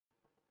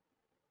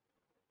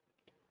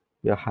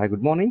Yeah, hi,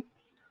 good morning.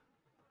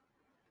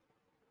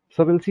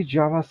 So we'll see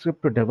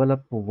JavaScript to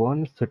develop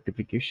one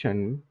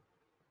certification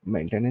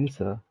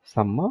maintenance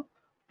summer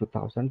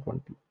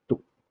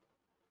 2022.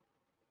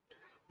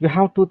 We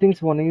have two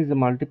things. One is the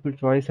multiple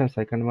choice and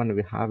second one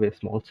we have a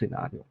small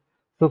scenario.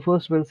 So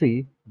first we'll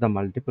see the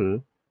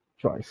multiple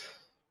choice.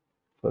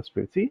 First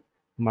we'll see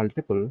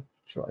multiple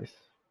choice.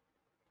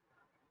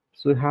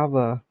 So we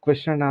have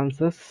question and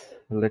answers.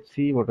 Let's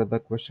see what are the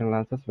question and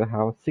answers. We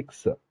have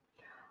six.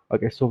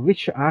 Okay, so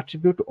which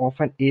attribute of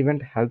an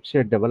event helps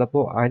a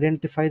developer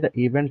identify the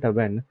event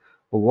when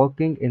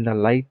working in the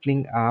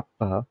Lightning app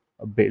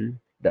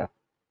builder?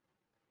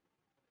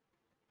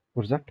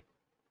 What's that?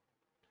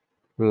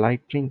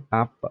 Lightning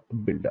app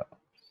builder.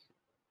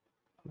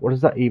 What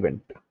is the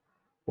event?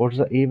 What's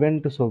the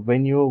event? So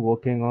when you're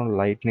working on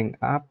Lightning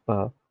app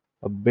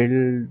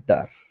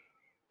builder,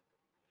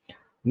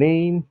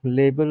 name,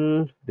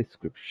 label,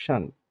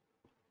 description.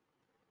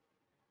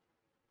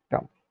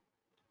 Come,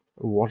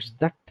 what's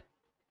that?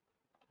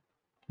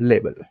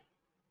 Label.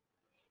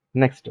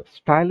 Next,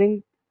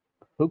 styling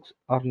hooks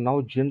are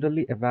now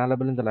generally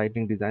available in the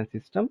Lightning design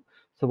system.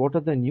 So what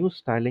are the new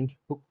styling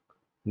hook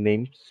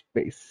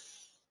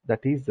namespace?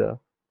 That is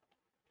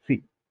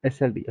C,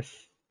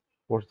 SLDS.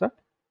 What's that?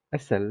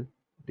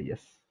 SLDS.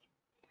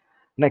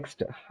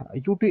 Next,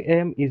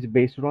 UTM is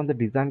based on the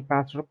design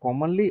pattern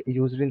commonly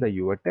used in the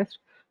UA test.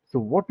 So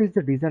what is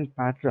the design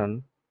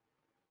pattern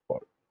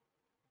called?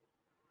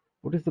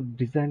 What is the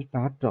design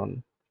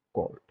pattern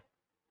called?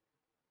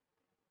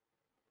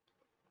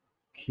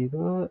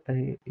 Here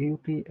a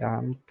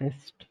UTM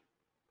test,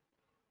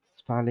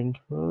 styling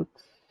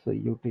hooks, so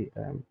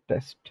UTM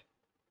test.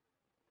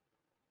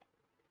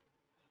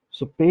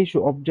 So page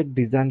object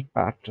design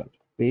pattern,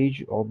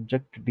 page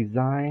object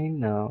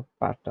design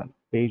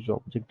page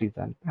object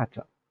design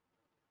pattern.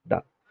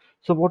 Done.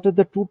 So what are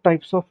the two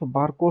types of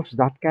barcodes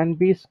that can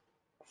be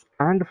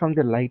scanned from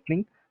the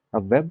Lightning,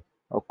 a web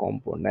or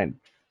component?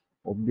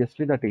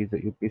 Obviously that is the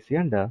UPC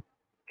and the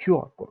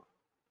QR code.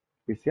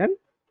 UPC and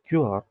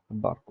QR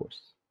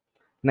barcodes.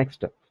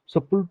 Next, so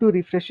pull to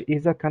refresh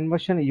is a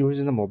conversion used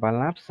in the mobile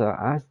apps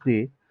as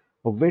the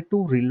way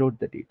to reload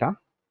the data.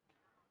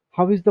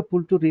 How is the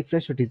pull to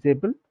refresh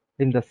disabled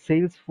in the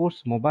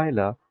Salesforce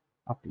mobile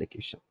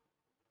application?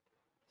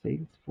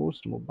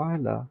 Salesforce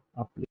mobile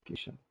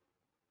application.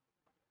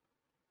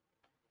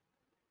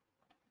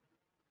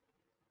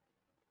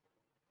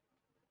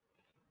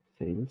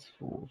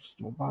 Salesforce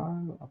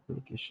mobile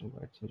application.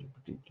 Right, so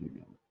repeat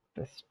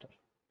test.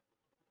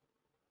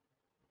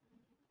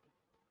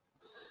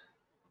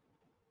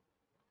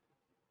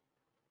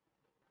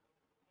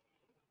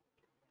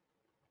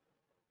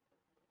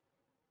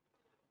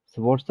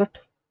 So what's that?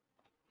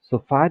 So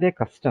fire a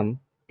custom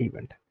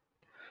event.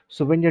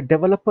 So when your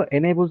developer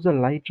enables the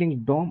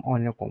Lightning DOM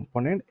on your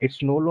component,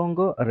 it's no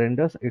longer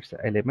renders its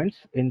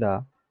elements in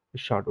the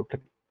shadow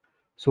tree.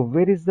 So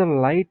where is the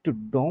light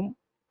DOM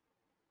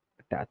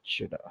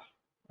attached?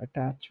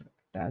 Attached,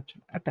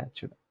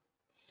 attached.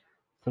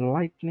 So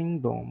lightning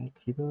dom,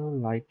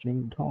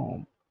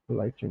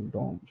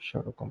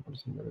 shadow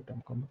composition,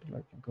 real-time computer,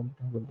 lightning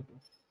computer,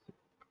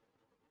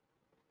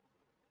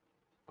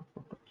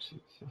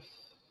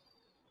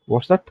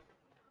 what's that?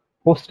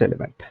 Host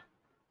element.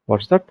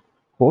 What's that?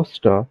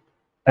 Host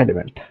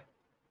element.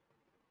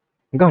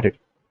 Got it.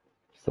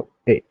 So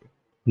A.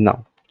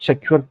 Now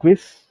check your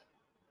quiz.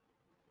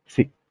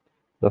 See,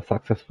 the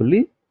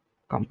successfully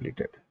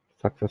completed.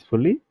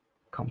 Successfully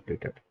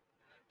completed.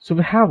 So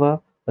we have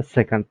a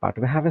second part.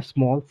 We have a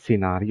small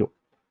scenario.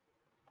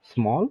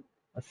 Small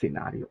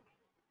scenario.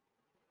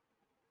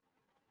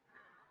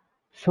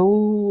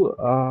 So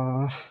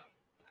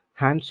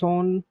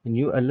hands-on,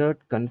 new alert,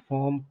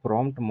 confirm,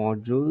 prompt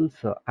modules,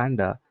 and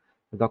the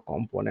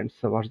components.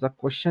 So what's the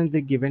question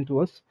they given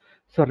to us?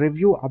 So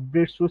review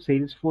updates to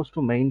Salesforce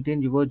to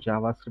maintain your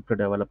JavaScript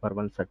developer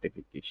one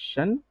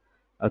certification.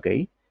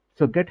 Okay.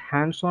 So get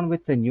hands-on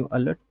with the new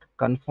alert,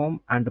 confirm,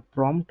 and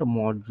prompt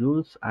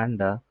modules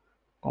and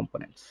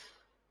components.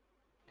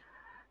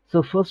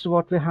 So first,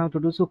 what we have to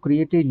do, so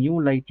create a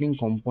new Lightning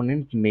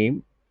component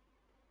name,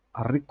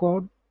 a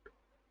record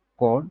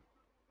code,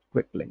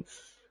 quick links.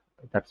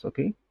 That's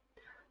okay.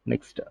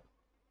 Next,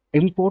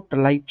 import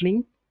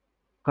Lightning,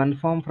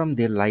 confirm from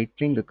the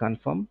Lightning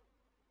confirm.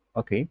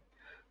 Okay.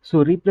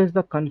 So replace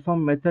the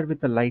confirm method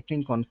with the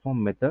Lightning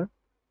confirm method.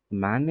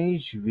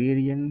 Manage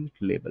variant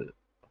label.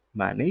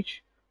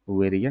 Manage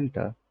variant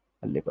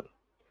label.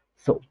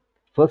 So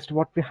first,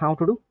 what we have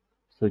to do,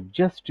 so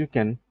just you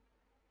can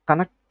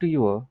connect to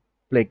your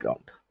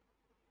playground.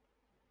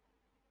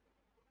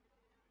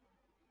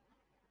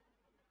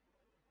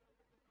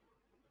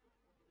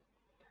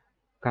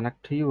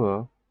 Connect to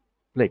your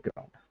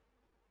playground.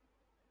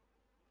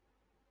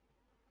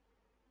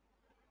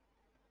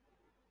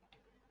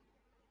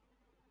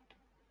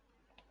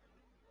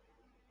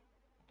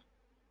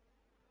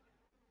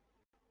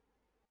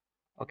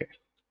 Okay.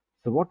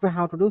 So what we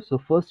have to do, so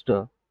first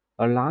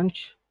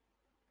launch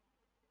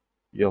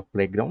your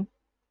playground,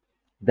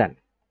 then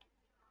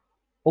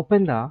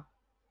open the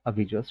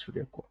Visual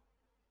Studio Code.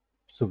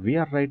 So we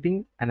are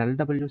writing an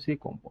LWC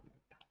component,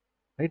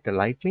 right? A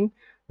Lightning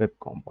Web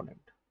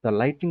Component. The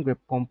Lightning Web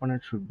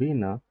Component should be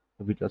in a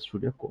Visual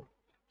Studio Code.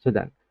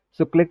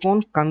 So click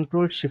on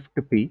Control Shift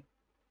P,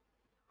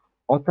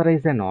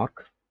 authorize an org,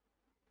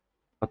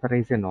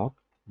 authorize an org.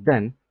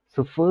 Then,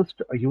 so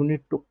first you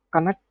need to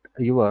connect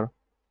your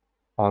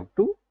org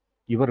to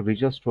your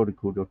Visual Studio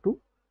Code to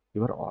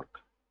your org.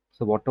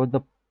 So whatever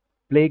the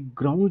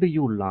playground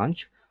you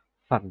launch,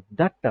 for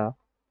that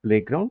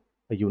playground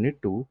you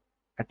need to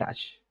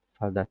attach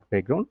for that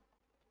playground.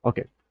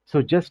 Okay,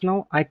 so just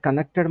now I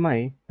connected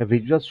my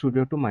Visual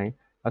Studio to my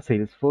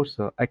Salesforce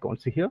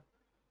account. See here,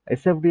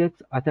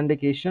 SFDX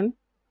authentication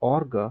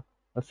org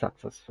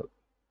successful.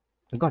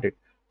 Got it.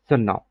 So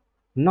now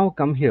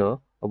come here.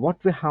 What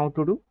we have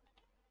to do?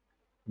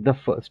 The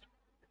first,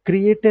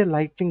 create a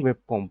Lightning Web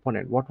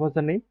Component. What was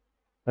the name?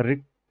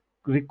 Re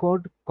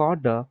record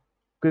code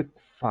quick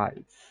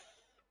files.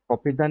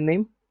 Copy the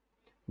name.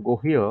 Go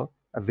here.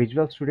 A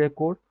Visual Studio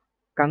Code.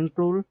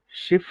 Control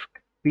Shift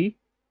P.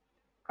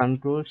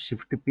 Control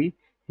Shift P.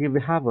 Here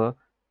we have a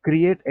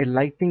create a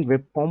Lightning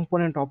Web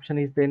Component option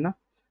is there. Na?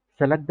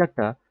 Select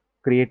that.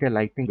 Create a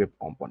Lightning Web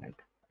Component.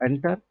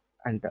 Enter.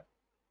 Enter.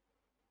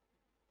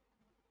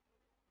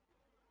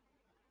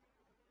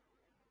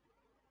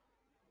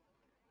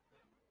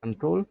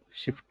 Control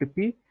Shift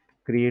P,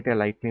 create a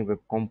Lightning Web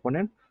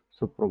Component.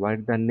 So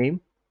provide the name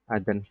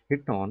and then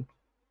hit on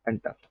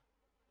Enter.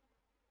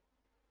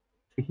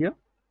 See here,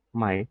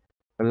 my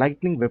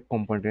Lightning Web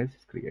Component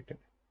is created.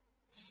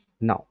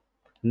 Now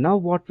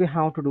what we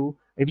have to do?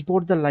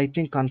 Import the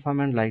Lightning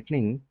Confirm and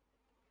Lightning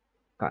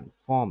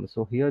Confirm.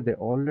 So here they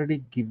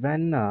already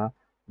given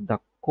the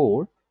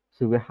code.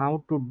 So we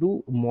have to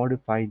do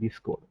modify this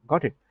code.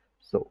 Got it?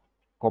 So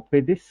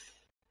copy this,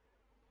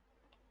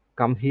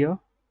 come here,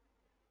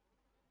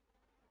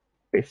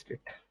 paste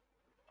it.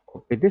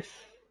 Copy this,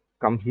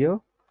 come here,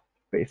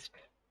 paste.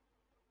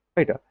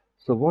 Right.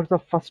 So what's the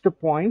first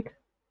point?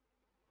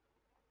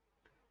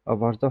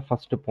 What's the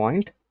first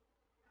point?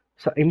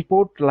 So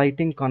import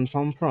Lightning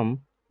Confirm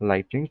from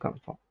Lightning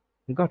Confirm.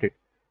 Got it.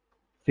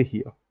 See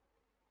here.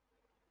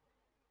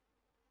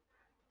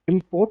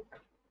 Import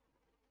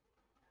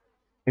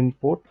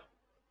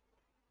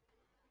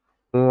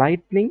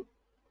Lightning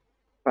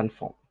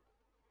Confirm.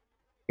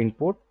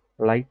 Import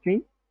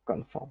Lightning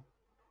Confirm.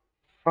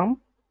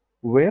 From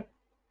where?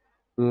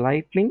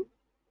 Lightning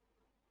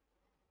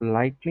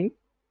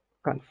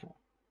Confirm.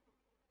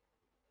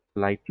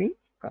 Lightning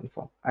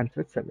Confirm. And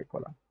with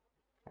semicolon.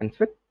 And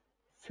with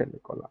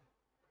semicolon.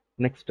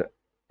 Next,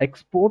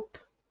 export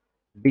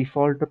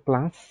default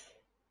class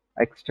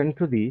extend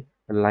to the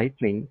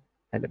Lightning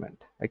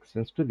element.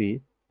 Extends to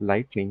the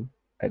Lightning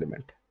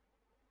element.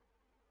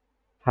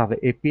 Have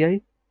a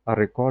API or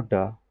record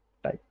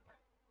type.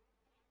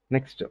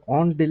 Next,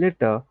 on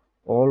delete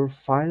all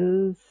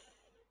files.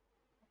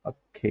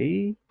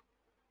 Okay,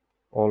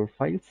 all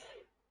files.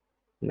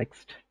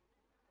 Next,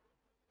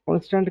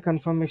 constant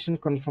confirmation.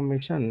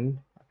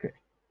 Okay,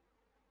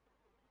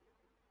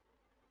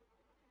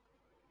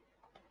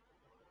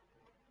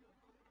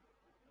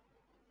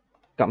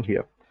 come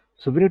here.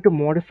 So we need to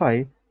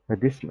modify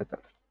this method,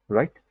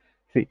 right?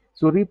 See,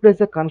 so replace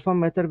the confirm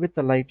method with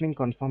the Lightning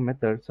confirm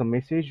method. So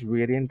message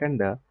variant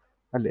and a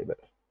label.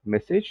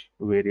 Message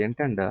variant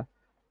and a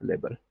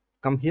label.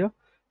 Come here.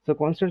 So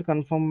constant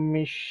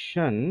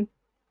confirmation.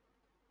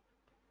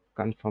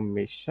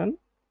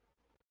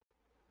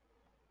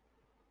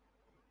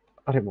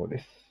 Remove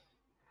this.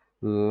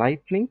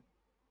 Lightning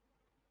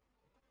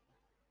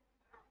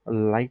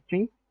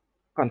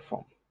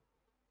confirm.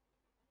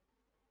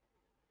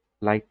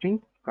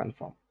 Lightning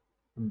confirm.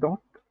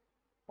 Dot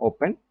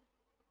open.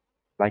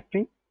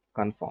 Lightning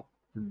confirm.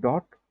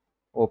 Dot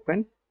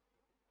open.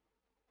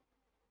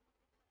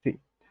 See.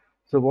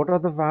 So what are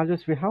the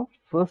values we have?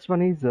 First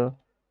one is a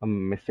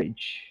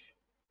message.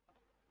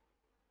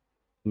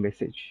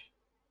 Message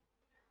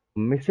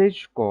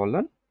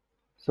colon.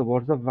 So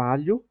what's the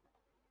value?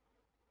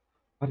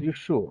 Are you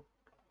sure?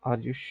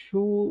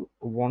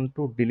 Want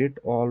to delete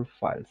all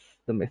files?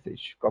 The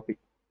message. Copy.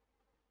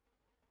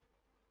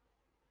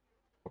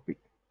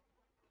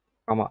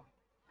 Comma.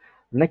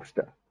 Next.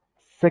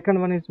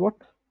 Second one is what?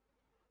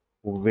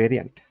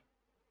 Variant.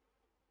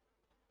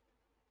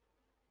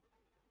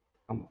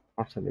 Comma.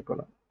 Not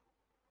semicolon.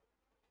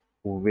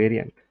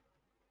 Variant.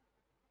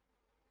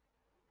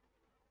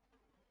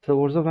 So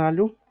what's the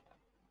value?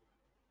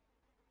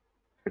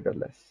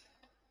 Headerless.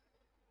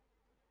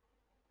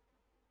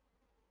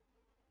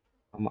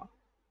 Comma.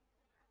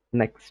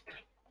 Next.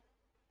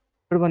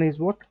 Third one is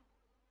what?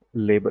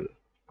 Label.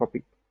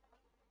 Copy.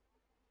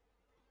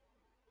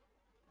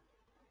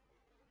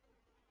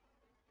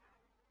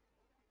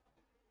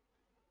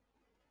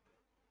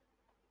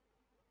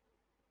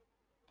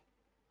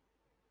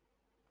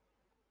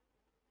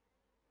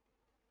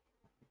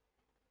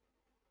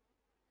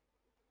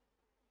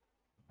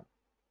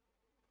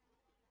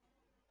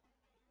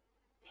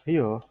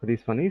 Here,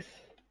 this one is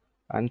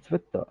ends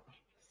with the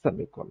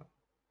semicolon.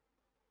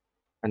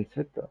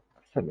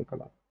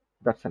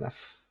 That's enough.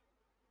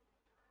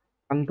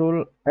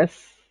 Control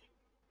S,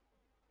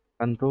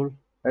 Control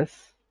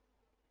S,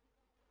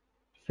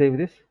 save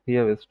this.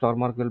 Here the star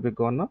mark will be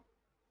gone now,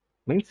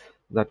 means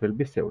that will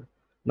be saved.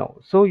 Now,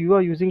 so you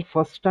are using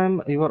first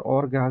time your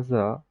org as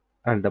a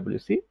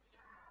LWC.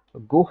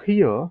 Go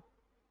here,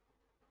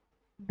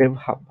 Dev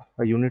Hub.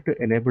 You need to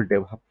enable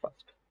Dev Hub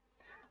first.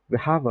 We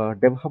have a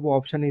Dev Hub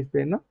option is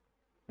there na?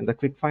 In the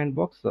quick find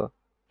box.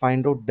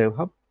 Find out Dev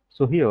Hub.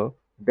 So here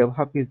Dev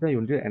Hub is the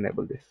you need to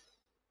enable this.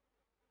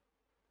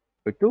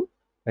 To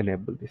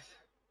enable this.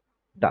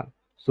 Done.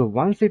 So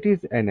once it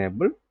is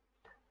enabled,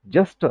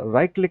 just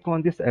right click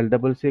on this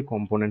LWC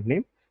component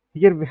name.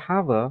 Here we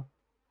have a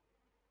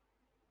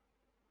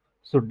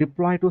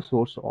deploy to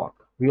source org.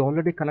 We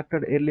already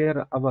connected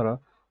earlier our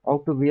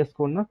out to VS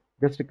Code. Na?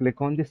 Just click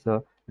on this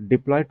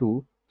deploy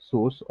to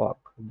source org.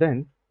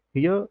 Then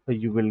here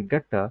you will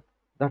get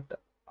that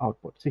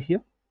output. See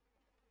here,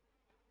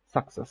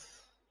 success.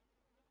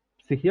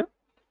 See here,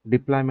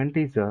 deployment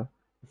is a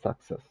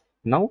success.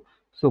 Now,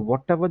 so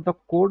whatever the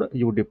code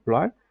you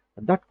deploy,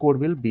 that code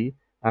will be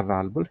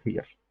available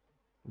here.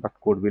 That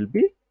code will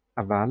be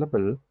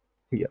available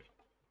here.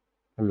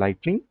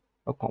 Lightning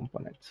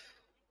components.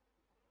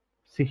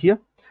 See here,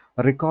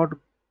 record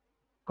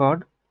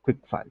card quick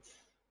files.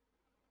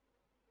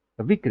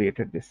 We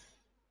created this.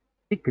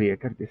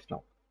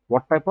 Now.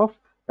 What type of?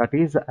 That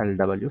is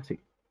LWC.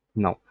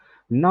 Now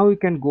you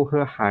can go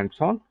here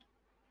hands-on.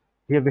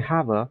 Here we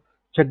have a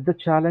check the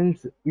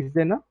challenge is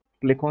there na?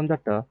 Click on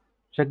that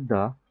check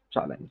the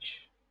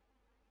challenge.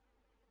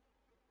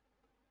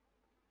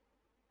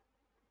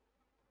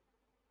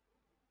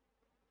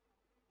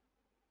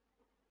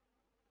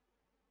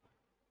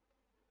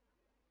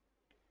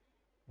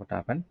 What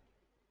happened?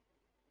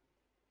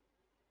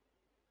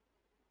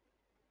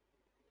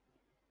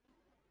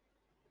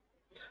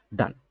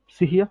 Done.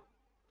 See here.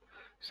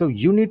 So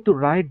you need to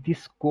write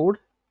this code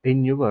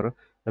in your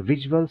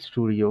Visual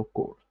Studio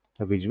Code.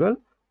 Visual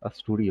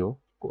Studio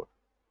Code.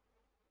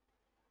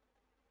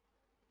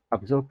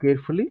 Observe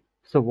carefully.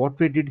 So what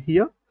we did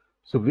here?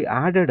 So we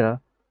added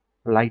a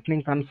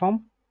lightning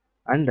confirm,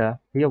 and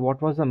here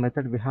what was the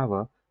method we have?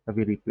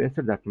 We replaced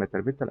that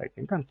method with the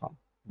lightning confirm.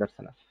 That's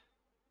enough.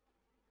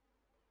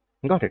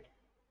 Got it.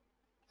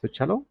 So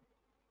chalo.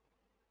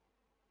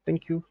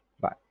 Thank you.